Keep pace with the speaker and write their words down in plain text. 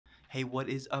Hey, what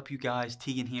is up, you guys?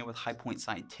 Teagan here with High Point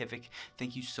Scientific.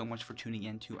 Thank you so much for tuning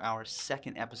in to our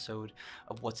second episode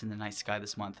of What's in the Night Sky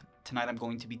this month. Tonight I'm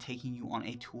going to be taking you on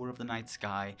a tour of the night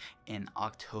sky in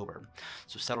October.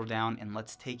 So settle down and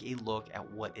let's take a look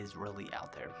at what is really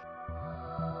out there.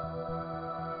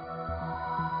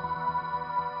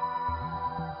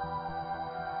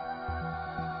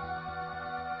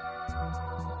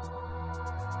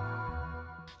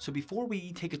 So before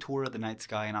we take a tour of the night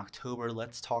sky in October,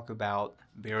 let's talk about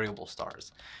variable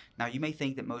stars. Now, you may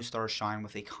think that most stars shine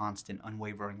with a constant,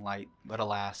 unwavering light, but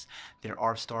alas, there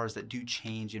are stars that do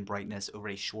change in brightness over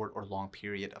a short or long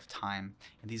period of time,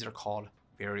 and these are called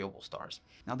variable stars.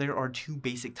 Now, there are two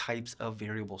basic types of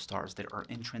variable stars. There are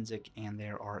intrinsic and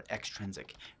there are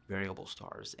extrinsic variable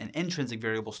stars. An intrinsic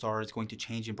variable star is going to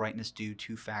change in brightness due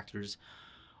to factors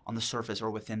on the surface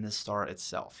or within the star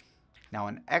itself. Now,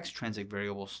 an extrinsic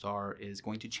variable star is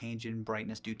going to change in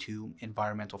brightness due to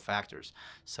environmental factors,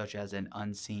 such as an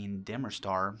unseen dimmer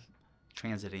star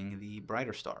transiting the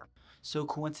brighter star. So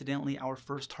coincidentally, our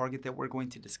first target that we're going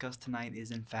to discuss tonight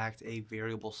is in fact a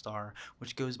variable star,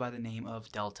 which goes by the name of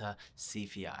Eta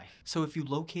Cassiopeiae. So if you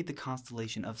locate the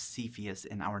constellation of Cepheus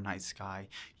in our night sky,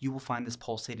 you will find this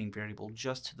pulsating variable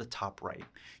just to the top right.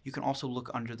 You can also look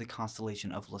under the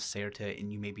constellation of Lacerta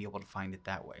and you may be able to find it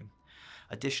that way.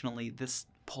 Additionally, this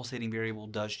pulsating variable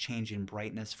does change in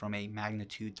brightness from a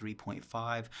magnitude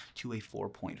 3.5 to a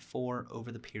 4.4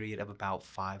 over the period of about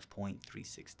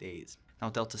 5.36 days. Now,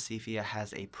 Eta Cassiopeiae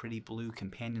has a pretty blue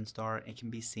companion star and can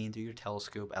be seen through your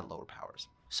telescope at lower powers.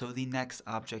 So the next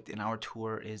object in our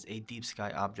tour is a deep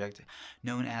sky object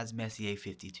known as Messier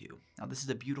 52. Now, this is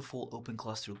a beautiful open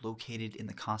cluster located in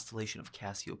the constellation of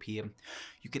Cassiopeiae.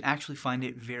 You can actually find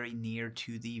it very near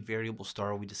to the variable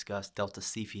star we discussed, Eta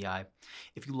Cephei.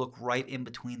 If you look right in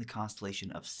between the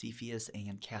constellation of Cepheus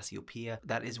and Cassiopeiae,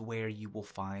 that is where you will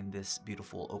find this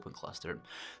beautiful open cluster.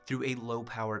 Through a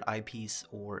low-powered eyepiece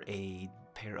or a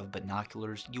pair of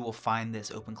binoculars, you will find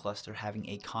this open cluster having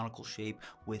a conical shape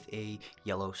with a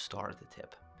yellow star at the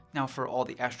tip. Now, for all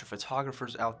the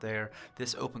astrophotographers out there,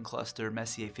 this open cluster,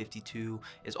 Messier 52,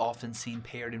 is often seen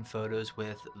paired in photos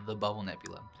with the Bubble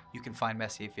Nebula. You can find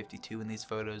Messier 52 in these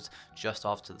photos just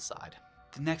off to the side.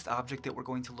 The next object that we're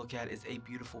going to look at is a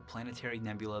beautiful planetary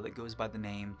nebula that goes by the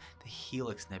name the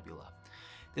Helix Nebula.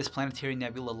 This planetary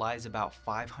nebula lies about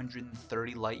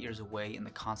 530 light years away in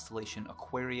the constellation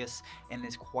Aquarius and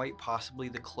is quite possibly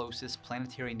the closest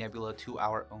planetary nebula to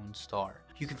our own star.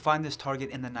 You can find this target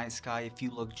in the night sky if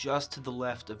you look just to the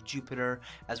left of Jupiter,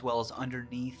 as well as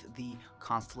underneath the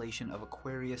constellation of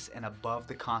Aquarius and above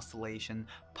the constellation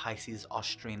Pisces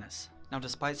Austrinus. Now,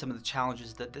 despite some of the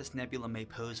challenges that this nebula may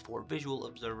pose for visual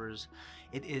observers,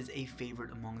 it is a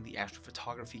favorite among the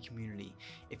astrophotography community.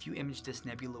 If you image this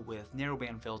nebula with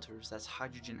narrowband filters, that's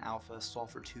hydrogen alpha,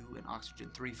 sulfur 2, and oxygen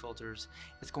 3 filters,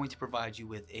 it's going to provide you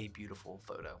with a beautiful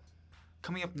photo.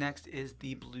 Coming up next is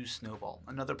the Blue Snowball,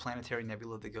 another planetary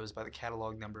nebula that goes by the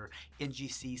catalog number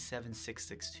NGC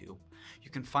 7662.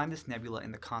 You can find this nebula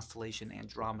in the constellation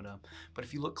Andromeda, but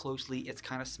if you look closely, it's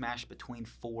kind of smashed between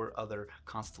four other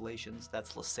constellations.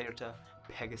 That's Lacerta,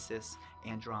 Pegasus,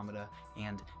 Andromeda,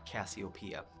 and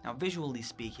Cassiopeiae. Now, visually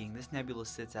speaking, this nebula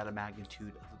sits at a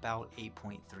magnitude of about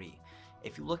 8.3.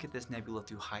 If you look at this nebula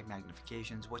through high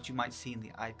magnifications, what you might see in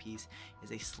the eyepiece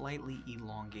is a slightly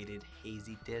elongated,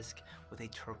 hazy disk with a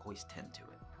turquoise tint to it.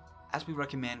 As we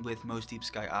recommend with most deep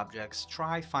sky objects,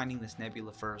 try finding this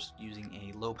nebula first using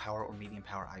a low power or medium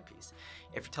power eyepiece.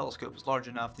 If your telescope is large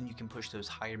enough, then you can push those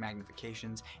higher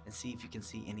magnifications and see if you can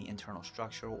see any internal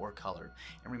structure or color.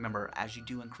 And remember, as you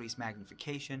do increase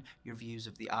magnification, your views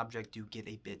of the object do get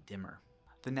a bit dimmer.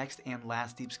 The next and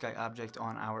last deep sky object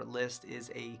on our list is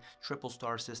a triple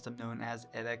star system known as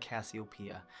Eta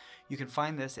Cassiopeiae. You can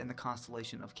find this in the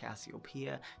constellation of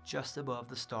Cassiopeiae just above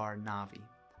the star Navi.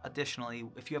 Additionally,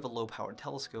 if you have a low-powered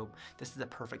telescope, this is a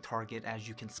perfect target as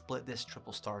you can split this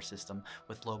triple star system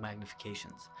with low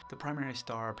magnifications. The primary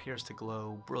star appears to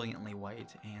glow brilliantly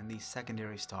white, and the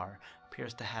secondary star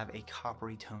appears to have a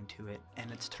coppery tone to it, and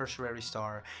its tertiary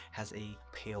star has a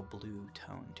pale blue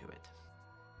tone to it.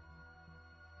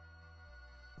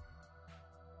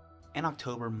 In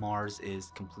October, Mars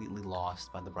is completely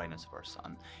lost by the brightness of our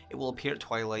sun. It will appear at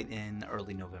twilight in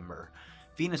early November.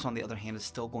 Venus, on the other hand, is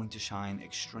still going to shine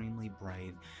extremely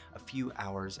bright a few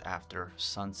hours after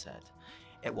sunset.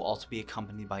 It will also be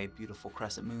accompanied by a beautiful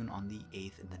crescent moon on the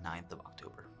 8th and the 9th of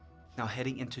October. Now,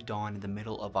 heading into dawn in the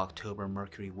middle of October,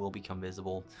 Mercury will become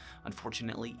visible.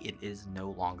 Unfortunately, it is no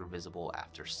longer visible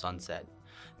after sunset.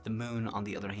 The moon, on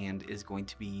the other hand, is going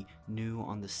to be new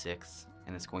on the 6th,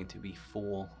 and it's going to be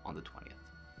full on the 20th.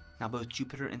 Now, both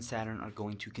Jupiter and Saturn are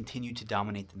going to continue to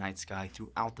dominate the night sky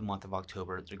throughout the month of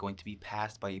October. They're going to be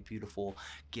passed by a beautiful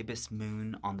gibbous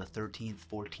moon on the 13th,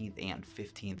 14th, and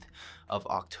 15th of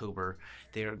October.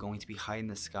 They are going to be high in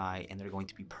the sky, and they're going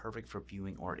to be perfect for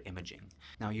viewing or imaging.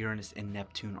 Now, Uranus and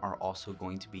Neptune are also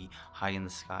going to be high in the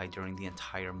sky during the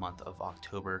entire month of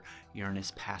October.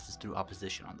 Uranus passes through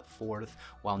opposition on the 4th,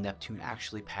 while Neptune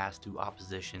actually passed through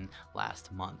opposition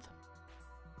last month.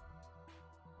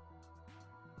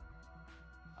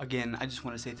 Again, I just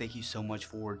want to say thank you so much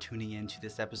for tuning in to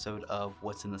this episode of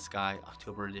What's in the Sky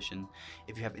October edition.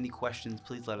 If you have any questions,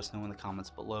 please let us know in the comments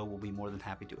below. We'll be more than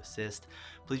happy to assist.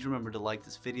 Please remember to like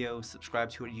this video, subscribe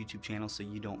to our YouTube channel so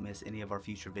you don't miss any of our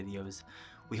future videos.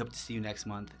 We hope to see you next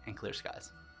month, and clear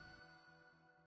skies.